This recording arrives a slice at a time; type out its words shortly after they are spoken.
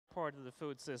part of the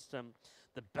food system,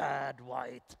 the bad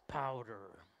white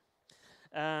powder.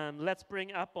 Let's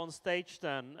bring up on stage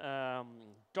then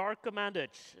Darko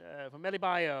Mandic from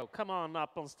Melibio. Come on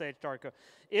up on stage, Darko.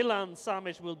 Ilan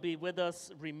Samic will be with us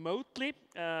remotely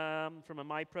from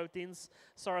MyProteins.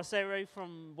 Sarah Sere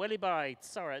from Wellibite.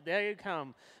 Sarah, there you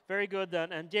come. Very good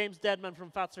then. And James Deadman from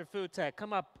Fazer Food Tech.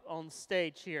 Come up on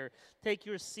stage here. Take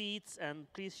your seats and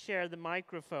please share the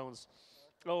microphones.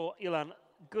 Oh, Ilan,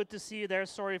 good to see you there.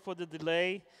 Sorry for the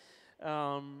delay.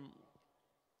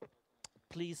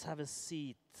 Please have a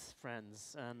seat,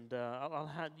 friends, and I'll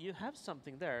have you have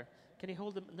something there. Can you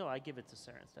hold them? No, I give it to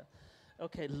Sarah instead.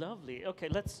 Okay, lovely. Okay,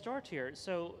 let's start here.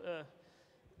 So,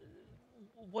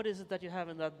 what is it that you have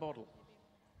in that bottle,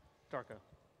 Darko?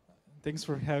 Thanks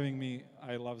for having me.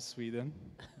 I love Sweden.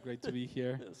 Great to be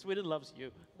here. Sweden loves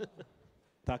you.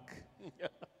 Tack.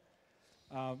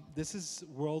 This is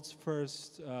world's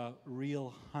first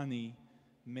real honey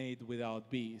made without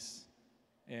bees.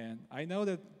 And I know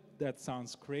that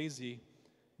sounds crazy,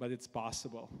 but it's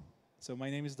possible. So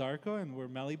my name is Darko, and we're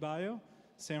Melibio,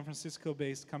 San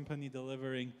Francisco-based company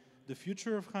delivering the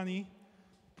future of honey,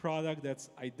 product that's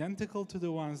identical to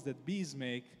the ones that bees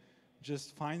make,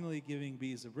 just finally giving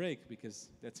bees a break, because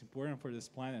that's important for this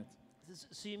planet.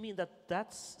 So you mean that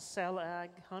that's cell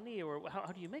ag honey, or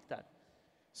how do you make that?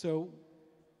 So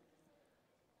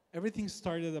everything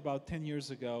started about 10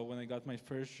 years ago when I got my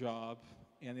first job,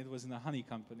 and it was in a honey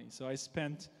company. So I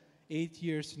spent 8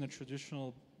 years in a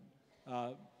traditional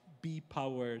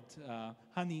bee-powered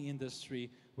honey industry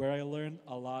where I learned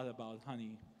a lot about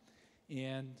honey.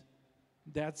 And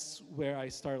that's where I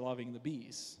started loving the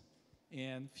bees.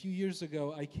 And a few years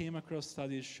ago, I came across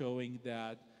studies showing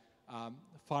that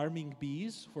farming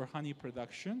bees for honey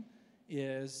production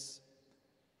is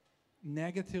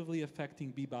negatively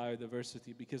affecting bee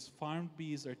biodiversity because farmed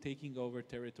bees are taking over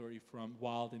territory from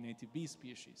wild and native bee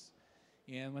species.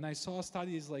 And when I saw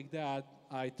studies like that,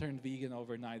 I turned vegan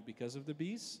overnight because of the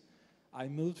bees. I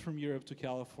moved from Europe to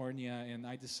California, and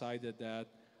I decided that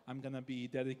I'm going to be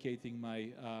dedicating my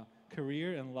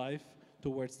career and life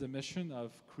towards the mission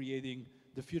of creating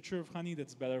the future of honey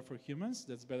that's better for humans,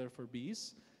 that's better for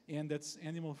bees, and that's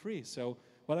animal-free. So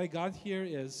what I got here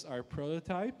is our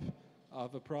prototype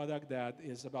of a product that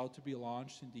is about to be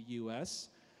launched in the US.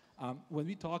 When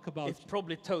we talk about... It's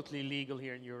probably totally legal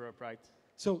here in Europe, right?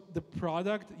 So the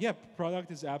product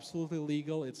is absolutely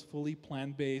legal. It's fully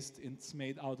plant-based. It's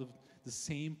made out of the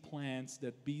same plants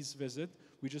that bees visit.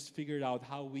 We just figured out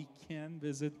how we can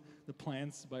visit the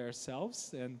plants by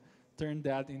ourselves and turn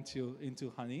that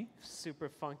into honey. Super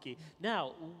funky.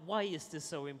 Now, why is this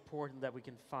so important that we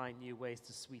can find new ways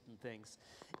to sweeten things?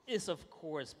 It's of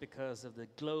course because of the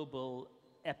global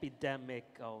epidemic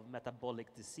of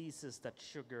metabolic diseases that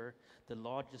sugar, the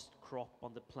largest crop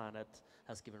on the planet,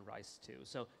 has given rise to.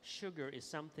 So sugar is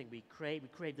something we crave. We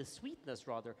crave the sweetness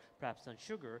rather, perhaps, than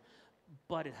sugar,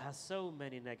 but it has so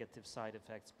many negative side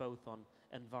effects, both on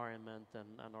environment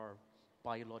and our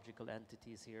biological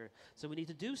entities here. So we need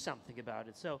to do something about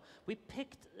it. So we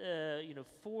picked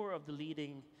 4 of the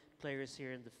leading players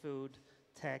here in the food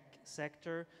tech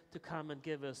sector to come and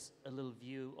give us a little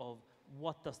view of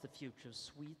what does the future of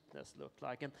sweetness look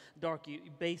like. And Dark,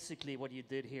 basically what you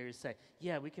did here is say,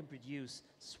 yeah, we can produce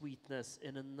sweetness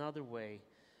in another way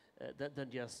than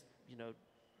just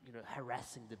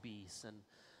harassing the bees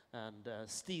and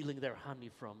stealing their honey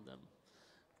from them.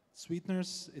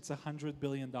 Sweeteners, it's a $100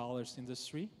 billion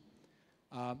industry.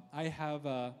 I have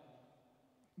a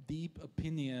deep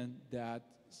opinion that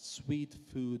sweet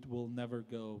food will never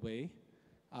go away.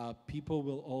 People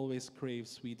will always crave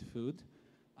sweet food.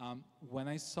 When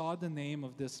I saw the name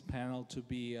of this panel to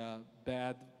be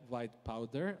bad white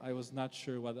powder, I was not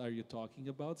sure what are you talking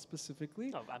about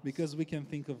specifically, because we can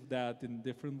think of that in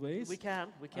different ways. We can.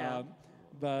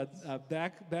 But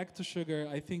back to sugar,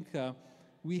 I think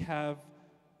we have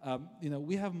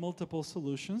multiple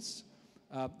solutions.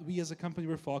 We as a company,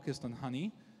 we're focused on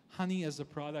honey. Honey as a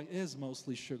product is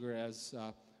mostly sugar, as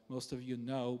most of you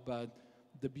know, but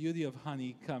the beauty of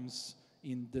honey comes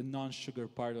in the non-sugar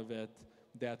part of it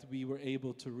that we were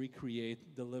able to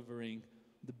recreate, delivering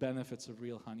the benefits of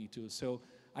real honey too. So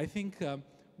I think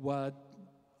why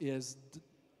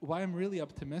I'm really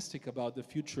optimistic about the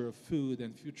future of food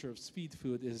and future of sweet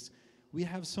food is we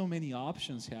have so many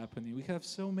options happening. We have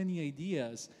so many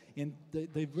ideas, and the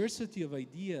diversity of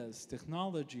ideas,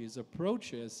 technologies,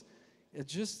 approaches, it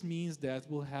just means that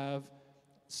we'll have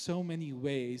so many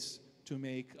ways to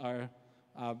make our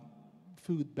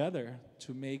food better,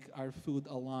 to make our food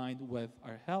aligned with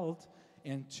our health,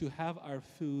 and to have our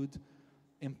food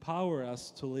empower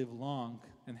us to live long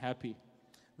and happy.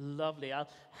 Lovely. I'll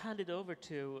hand it over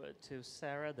to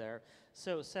Sarah there.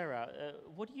 So, Sarah,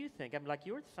 what do you think? I'm like,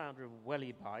 you're the founder of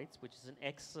Welly Bites, which is an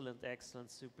excellent,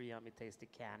 super yummy, tasty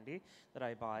candy that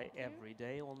I buy every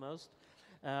day almost.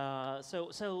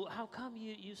 So how come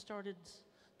you started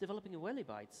developing a Welly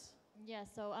Bites? Yeah,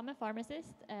 so I'm a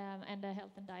pharmacist and a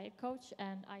health and diet coach,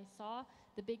 and I saw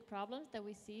the big problems that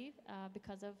we see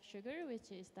because of sugar,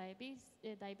 which is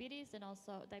diabetes and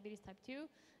also diabetes type 2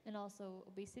 and also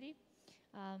obesity.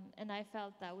 And I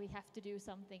felt that we have to do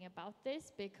something about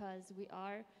this because we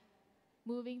are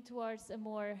moving towards a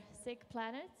more sick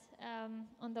planet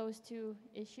on those two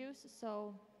issues.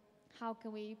 So how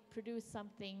can we produce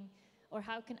something, or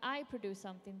how can I produce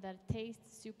something that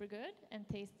tastes super good and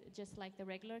tastes just like the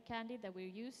regular candy that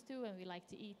we're used to and we like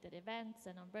to eat at events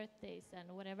and on birthdays and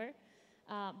whatever,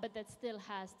 but that still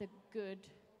has the good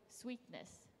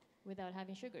sweetness without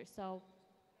having sugar. So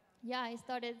yeah, I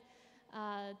started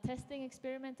testing,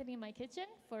 experimenting in my kitchen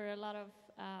for a lot of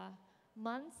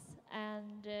months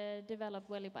and developed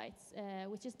Welly Bites,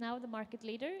 which is now the market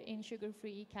leader in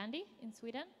sugar-free candy in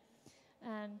Sweden,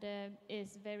 and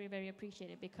is very, very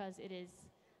appreciated because it is,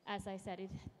 as I said, it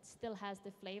still has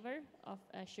the flavor of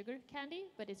sugar candy,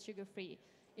 but it's sugar-free.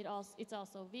 It's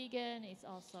also vegan, it's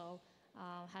also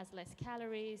has less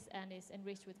calories and is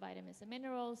enriched with vitamins and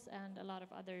minerals and a lot of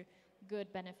other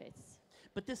good benefits.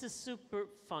 But this is super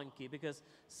funky because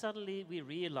suddenly we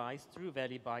realized through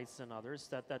Valley Bites and others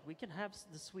that we can have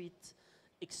the sweet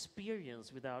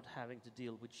experience without having to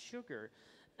deal with sugar.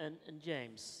 And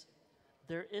James,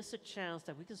 there is a chance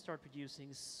that we can start producing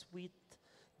sweet,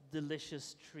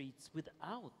 delicious treats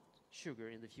without sugar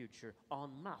in the future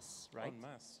en masse, right? En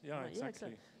masse, yeah,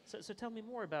 exactly. So tell me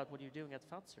more about what you're doing at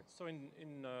Fazer. So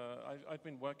I've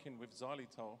been working with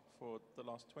xylitol for the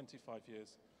last 25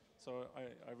 years. So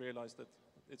I realized that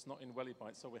it's not in Welly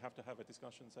Bites, so we have to have a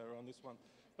discussion, Sarah, on this one.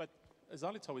 But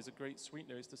xylitol is a great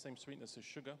sweetener. It's the same sweetness as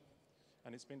sugar,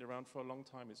 and it's been around for a long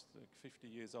time. It's like 50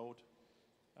 years old.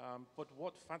 But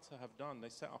what Fazer have done, they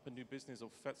set up a new business of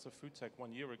Fazer Foodtech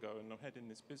 1 year ago, and they're heading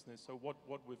this business. So what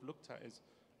we've looked at is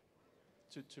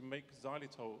to make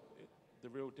xylitol, the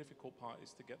real difficult part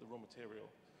is to get the raw material.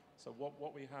 So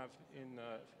what we have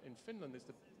in Finland is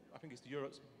I think it's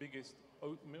Europe's biggest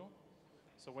oat mill.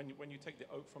 So when you take the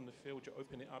oat from the field, you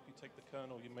open it up, you take the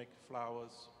kernel, you make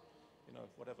flours,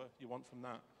 whatever you want from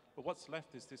that. But what's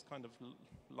left is this kind of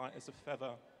light as a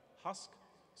feather husk.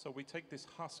 So we take this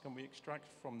husk and we extract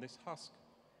from this husk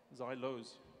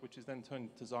xylose, which is then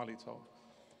turned to xylitol.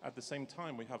 At the same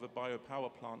time, we have a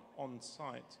biopower plant on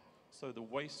site. So the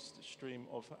waste stream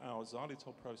of our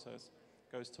xylitol process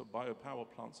goes to a biopower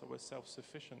plant, so we're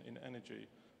self-sufficient in energy.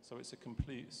 So it's a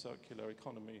complete circular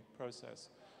economy process.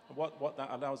 And what that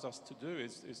allows us to do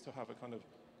is to have a kind of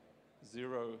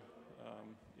zero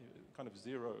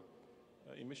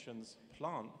emissions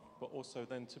plant, but also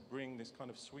then to bring this kind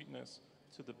of sweetness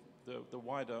to the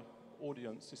wider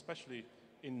audience, especially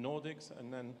in Nordics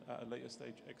and then at a later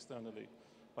stage externally.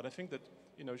 But I think that,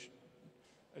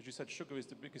 as you said, sugar is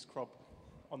the biggest crop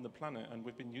on the planet, and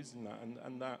we've been using that,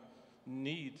 and that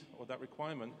need or that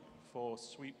requirement for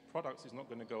sweet products is not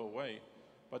going to go away.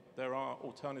 But there are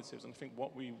alternatives, and I think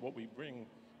what we bring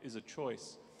is a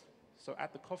choice. So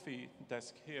at the coffee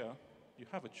desk here, you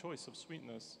have a choice of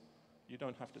sweetness. You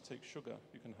don't have to take sugar.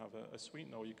 You can have a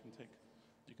sweetener, or you can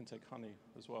take honey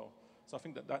as well. So I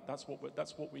think that's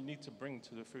what we need to bring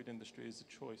to the food industry is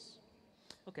a choice.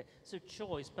 Okay, so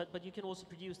choice, but you can also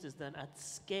produce this then at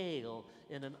scale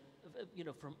in an,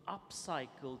 from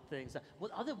upcycled things.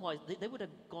 Well, otherwise they would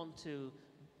have gone to,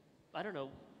 I don't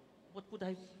know, what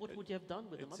would you have done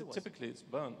with them otherwise? Typically, it's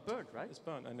burnt. Burnt, right? It's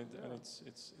burnt, and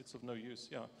it's of no use.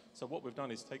 Yeah. So what we've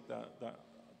done is take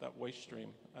that waste stream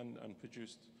and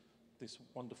produced this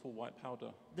wonderful white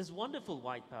powder. This wonderful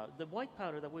white powder, the white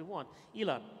powder that we want.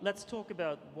 Ilan, let's talk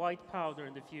about white powder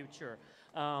in the future,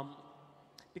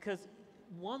 because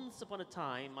once upon a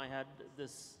time I had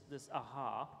this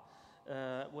aha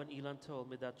when Ilan told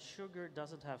me that sugar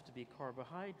doesn't have to be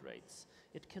carbohydrates;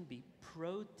 it can be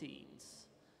proteins.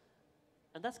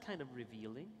 And that's kind of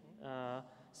revealing.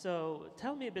 So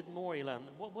tell me a bit more, Ilan.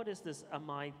 What is this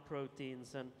amide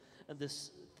proteins and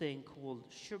this thing called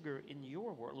sugar in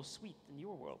your world, or sweet in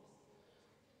your world?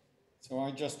 So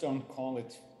I just don't call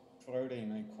it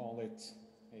protein.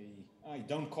 I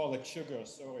don't call it sugar,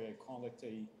 sorry. I call it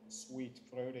a sweet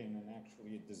protein, and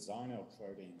actually a designer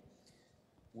protein.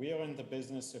 We are in the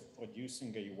business of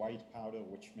producing a white powder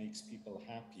which makes people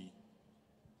happy,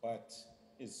 but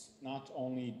is not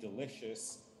only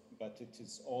delicious, but it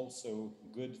is also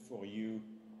good for you,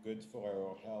 good for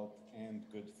our health, and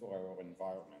good for our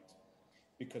environment.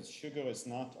 Because sugar is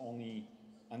not only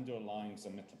underlying the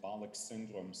metabolic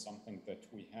syndrome, something that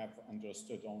we have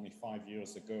understood only 5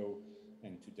 years ago,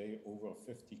 and today over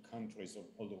 50 countries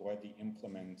already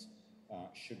implement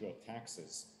sugar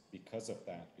taxes because of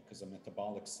that, because a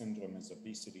metabolic syndrome is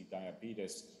obesity,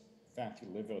 diabetes, fatty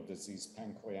liver disease,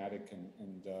 pancreatic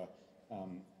and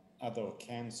other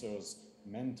cancers,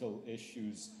 mental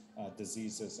issues,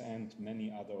 diseases, and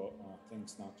many other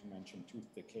things, not to mention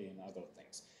tooth decay and other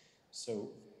things. So,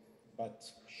 but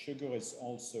sugar is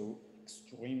also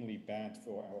extremely bad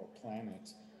for our planet.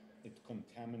 It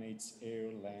contaminates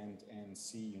air, land, and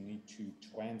sea. You need to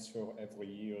transfer every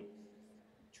year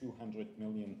 200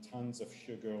 million tons of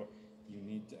sugar.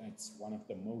 It's one of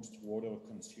the most water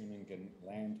consuming and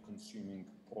land consuming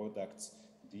products,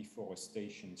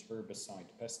 deforestation, herbicide,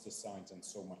 pesticides, and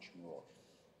so much more.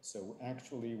 So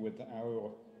actually with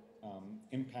our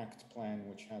impact plan,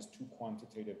 which has 2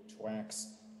 quantitative tracks,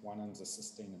 one on the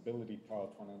sustainability part,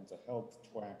 one on the health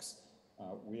tracks,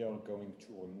 we are going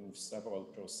to remove several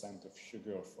 % of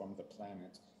sugar from the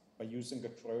planet by using a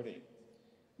protein.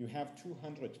 You have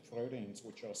 200 proteins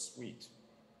which are sweet.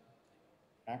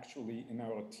 Actually, in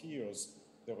our tears,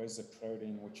 there is a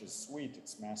protein which is sweet.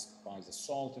 It's masked by the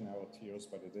salt in our tears,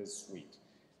 but it is sweet.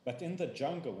 But in the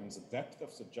jungle, in the depth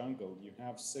of the jungle, you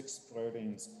have 6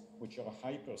 proteins which are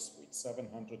hypersweet,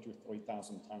 700 to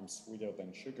 3,000 times sweeter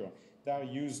than sugar. They are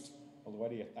used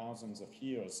already thousands of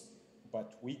years,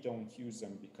 but we don't use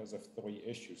them because of 3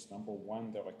 issues. Number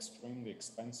 1, they're extremely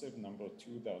expensive. Number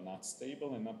 2, they're not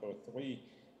stable. And number 3,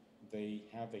 they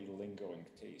have a lingering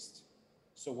taste.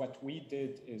 So what we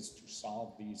did is to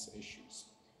solve these issues,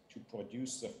 to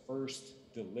produce the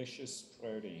first delicious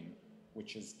protein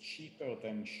which is cheaper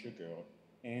than sugar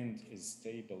and is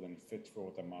stable and fit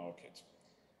for the market.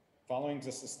 Following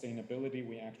the sustainability,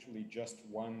 we actually just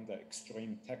won the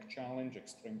Extreme Tech Challenge.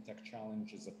 Extreme Tech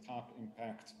Challenge is a top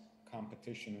impact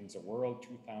competition in the world,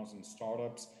 2,000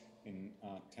 startups in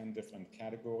 10 different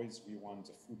categories. We won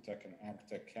the food tech and ag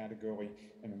tech category,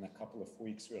 and in a couple of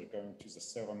weeks we are going to the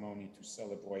ceremony to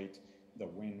celebrate the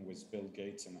win with Bill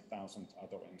Gates and 1,000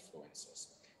 other influencers.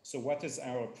 So what is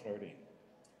our protein?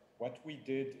 What we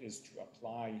did is to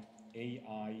apply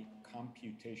AI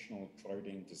computational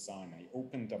protein design. I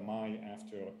opened a eye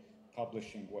after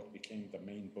publishing what became the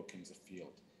main book in the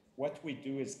field. What we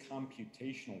do is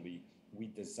computationally, we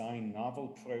design novel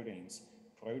proteins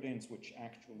which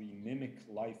actually mimic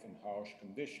life in harsh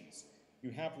conditions.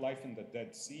 You have life in the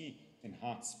Dead Sea, in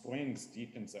hot springs,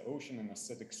 deep in the ocean, in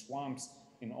acidic swamps.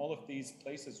 In all of these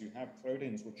places, you have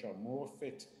proteins which are more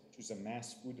fit to the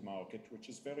mass food market, which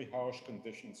is very harsh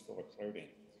conditions for a protein.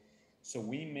 So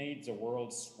we made the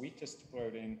world's sweetest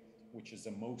protein, which is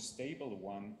the most stable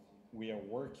one. We are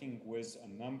working with a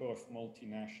number of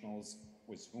multinationals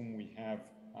with whom we have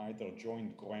either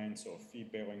joint grants or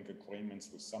fee-bearing agreements.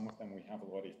 With some of them, we have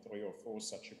already 3 or 4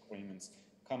 such agreements.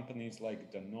 Companies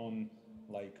like Danone,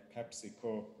 like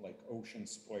PepsiCo, like Ocean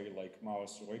Spray, like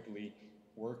Mars Wrigley,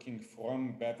 working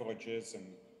from beverages. And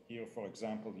here, for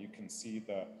example, you can see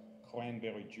the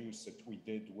cranberry juice that we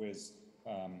did with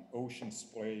Ocean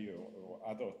Spray or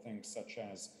other things such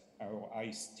as our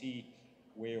iced tea,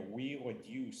 where we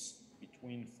reduce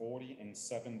between 40 and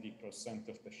 70%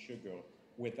 of the sugar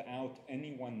without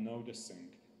anyone noticing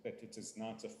that it is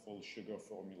not a full sugar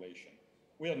formulation.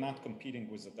 We are not competing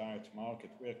with the diet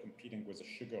market, we are competing with a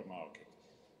sugar market.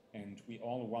 And we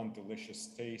all want delicious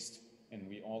taste, and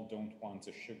we all don't want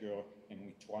the sugar, and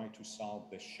we try to solve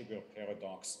the sugar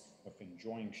paradox of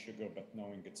enjoying sugar but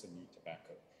knowing it's a new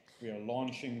tobacco. We are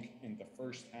launching in the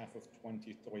first half of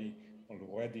 23,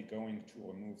 already going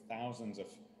to remove thousands of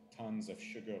tons of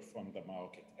sugar from the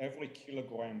market. Every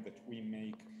kilogram that we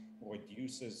make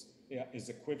is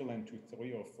equivalent to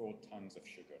 3 or 4 tons of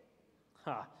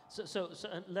sugar. So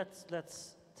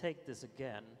let's take this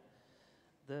again.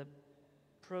 The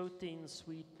protein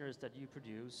sweeteners that you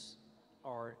produce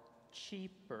are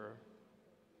cheaper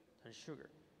than sugar.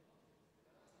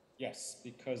 Yes,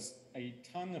 because a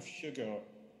ton of sugar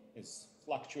is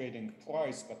fluctuating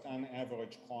price, but on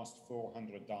average costs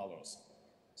 $400.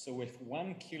 So if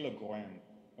 1 kilogram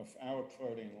of our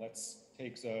protein, let's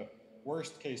take the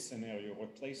worst case scenario,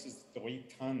 replaces 3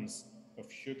 tons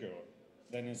of sugar,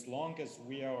 then as long as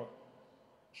we are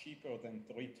cheaper than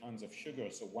 3 tons of sugar,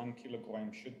 so 1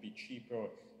 kilogram should be cheaper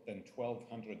than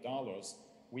 $1,200,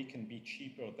 we can be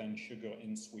cheaper than sugar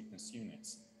in sweetness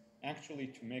units. Actually,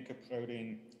 to make a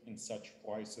protein in such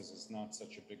prices is not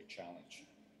such a big challenge.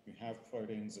 You have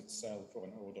proteins that sell for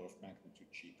an order of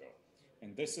magnitude cheaper.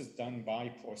 And this is done by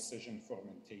precision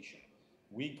fermentation.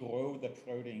 We grow the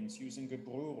proteins using a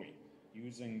brewery,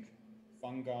 using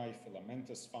fungi,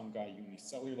 filamentous fungi,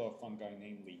 unicellular fungi,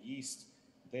 namely yeast,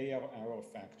 They are our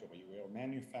factory. We are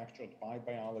manufactured by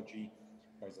biology,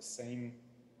 by the same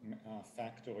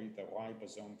factory, the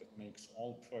ribosome that makes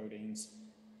all proteins,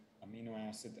 amino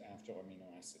acid after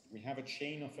amino acid. We have a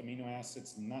chain of amino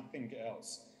acids, nothing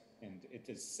else. And it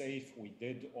is safe. We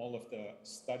did all of the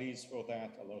studies for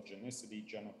that, allergenicity,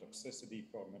 genotoxicity,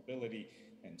 permeability,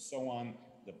 and so on.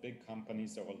 The big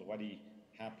companies are already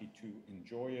happy to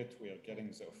enjoy it. We are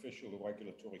getting the official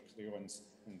regulatory clearance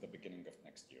in the beginning of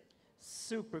next year.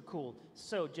 Super cool.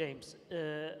 So, James,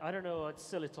 I don't know at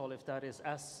xylitol if that is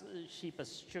as cheap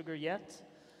as sugar yet.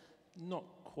 Not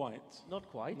quite. Not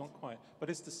quite. Not quite. But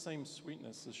it's the same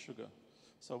sweetness as sugar.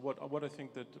 So what I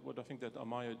think that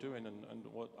Amaya are doing and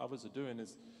what others are doing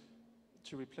is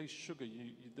to replace sugar.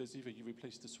 There's either you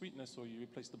replace the sweetness or you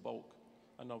replace the bulk.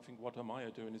 And I think what Amaya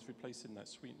are doing is replacing that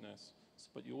sweetness.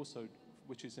 But you also,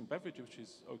 which is in beverage, which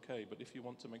is okay. But if you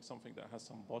want to make something that has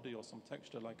some body or some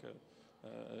texture, like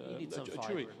you need some fiber,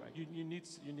 chewy, right? you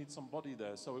need some body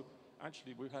there. So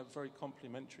actually, we have very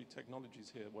complementary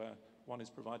technologies here, where one is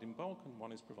providing bulk and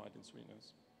one is providing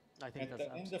sweetness. I think At that's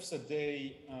the end of the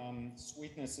day,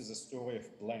 sweetness is a story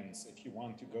of blends. If you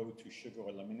want to go to sugar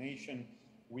elimination,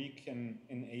 we can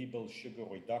enable sugar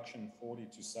reduction 40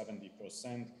 to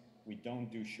 70%. We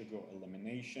don't do sugar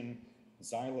elimination.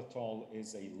 Xylitol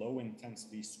is a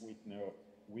low-intensity sweetener.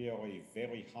 We are a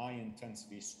very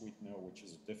high-intensity sweetener, which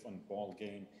is a different ball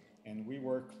game. And we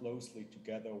work closely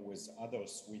together with other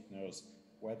sweeteners,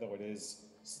 whether it is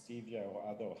stevia or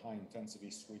other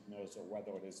high-intensity sweeteners, or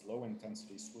whether it is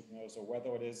low-intensity sweeteners, or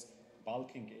whether it is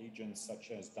bulking agents such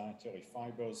as dietary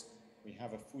fibers. We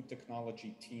have a food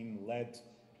technology team led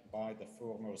by the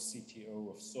former CTO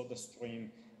of SodaStream,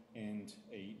 and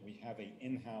we have an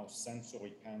in-house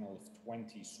sensory panel of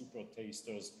 20 super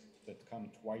tasters that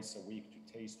come twice a week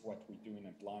to taste what we do in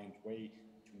a blind way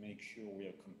to make sure we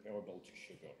are comparable to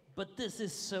sugar. But this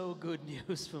is so good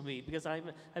news for me because I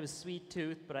have a sweet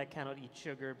tooth, but I cannot eat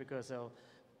sugar because of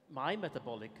my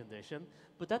metabolic condition.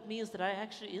 But that means that I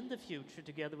actually, in the future,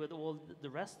 together with all the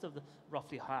rest of the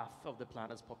roughly half of the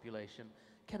planet's population,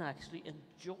 can actually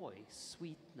enjoy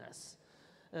sweetness.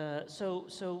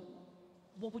 So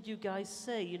what would you guys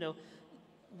say? You know,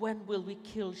 when will we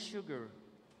kill sugar?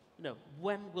 You know,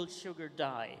 when will sugar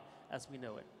die as we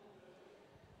know it?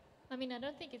 I mean, I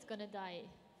don't think it's going to die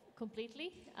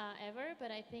completely ever,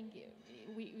 but I think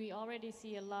we already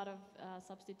see a lot of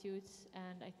substitutes,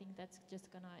 and I think that's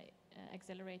just going to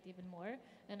accelerate even more.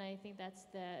 And I think that's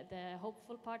the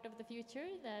hopeful part of the future,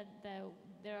 that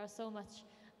there are so much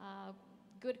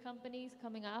good companies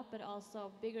coming up, but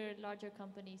also bigger, larger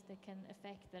companies that can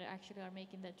affect, that actually are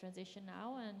making that transition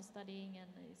now and studying, and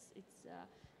it's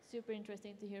super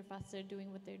interesting to hear Fazer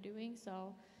doing what they're doing.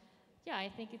 So yeah, I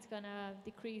think it's gonna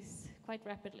decrease quite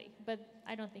rapidly, but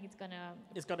I don't think it's gonna.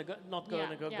 It's gonna go, not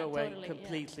gonna go away totally,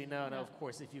 completely. yeah. No, No. of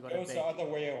course, if you're It gonna goes bake. the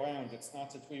other way around. It's not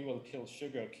that we will kill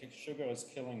sugar. Sugar is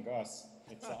killing us.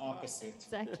 It's the opposite.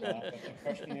 Exactly. But the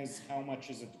question is, how much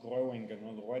is it growing?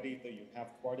 And already you have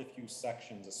quite a few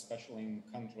sections, especially in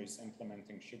countries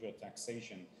implementing sugar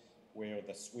taxation, where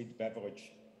the sweet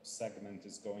beverage segment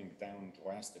is going down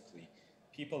drastically.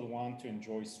 People want to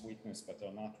enjoy sweetness, but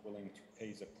they're not willing to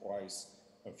pay the price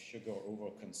of sugar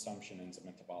overconsumption in the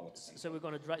metabolic system. So we're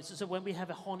going to drive. So when we have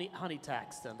a honey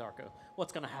tax, then Darko,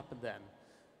 what's going to happen then?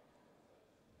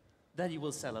 Then you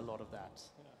will sell a lot of that.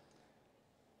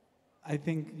 I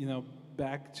think,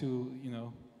 back to,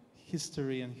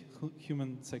 history and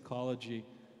human psychology,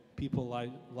 people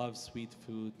love sweet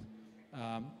food.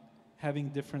 Having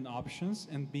different options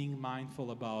and being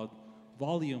mindful about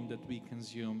volume that we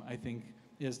consume, I think,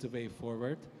 is the way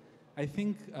forward. I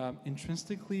think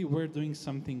intrinsically we're doing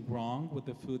something wrong with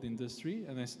the food industry,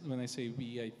 and when I say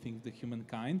we, I think the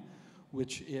humankind,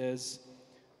 which is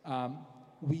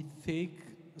we take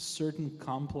certain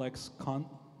complex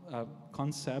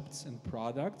concepts and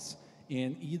products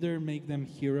and either make them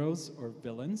heroes or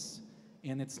villains,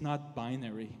 and it's not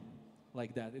binary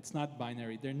like that. It's not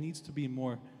binary. There needs to be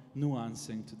more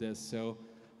nuancing to this. So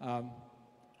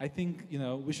I think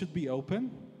we should be open.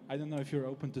 I don't know if you're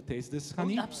open to taste this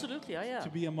honey. Oh, absolutely, I am. To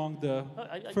be among the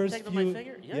I first take it on few, my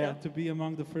finger? Yeah. to be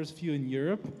among the first few in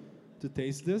Europe to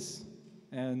taste this,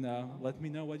 and let me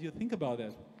know what you think about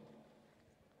it.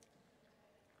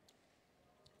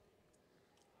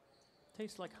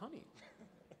 Tastes like honey.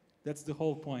 That's the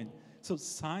whole point. So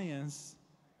science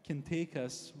can take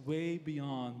us way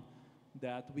beyond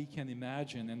that we can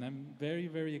imagine, and I'm very,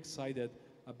 very excited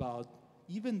about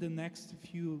even the next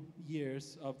few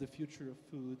years of the future of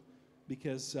food,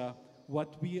 because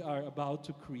what we are about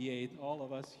to create, all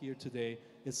of us here today,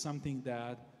 is something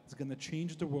that is going to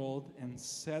change the world and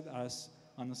set us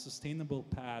on a sustainable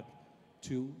path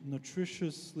to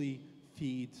nutritiously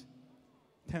feed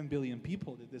 10 billion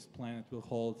people that this planet will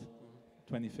hold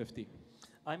 2050.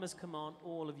 I must commend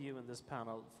all of you in this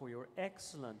panel for your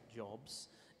excellent jobs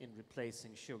in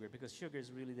replacing sugar, because sugar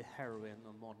is really the heroin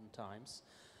of modern times.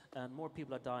 And more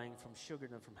people are dying from sugar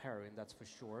than from heroin, that's for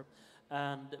sure.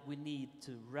 And we need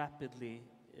to rapidly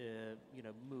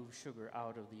move sugar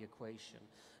out of the equation.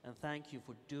 And thank you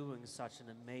for doing such an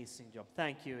amazing job.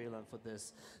 Thank you, Ilan, for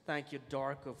this. Thank you,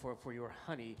 Darko, for your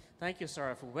honey. Thank you,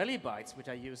 Sarah, for Welly Bites, which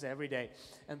I use every day.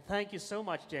 And thank you so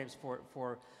much, James,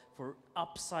 for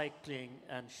upcycling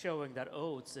and showing that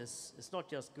oats is not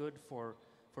just good for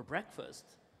breakfast,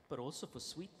 but also for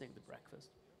sweetening the breakfast.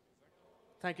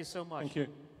 Thank you so much. Thank you.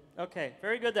 Okay,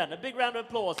 very good then. A big round of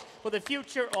applause for the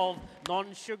future of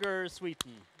non-sugar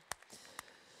sweetened.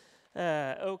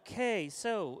 Okay,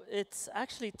 so it's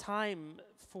actually time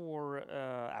for,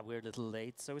 we're a little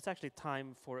late, so it's actually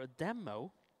time for a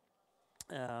demo.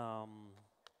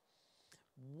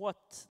 What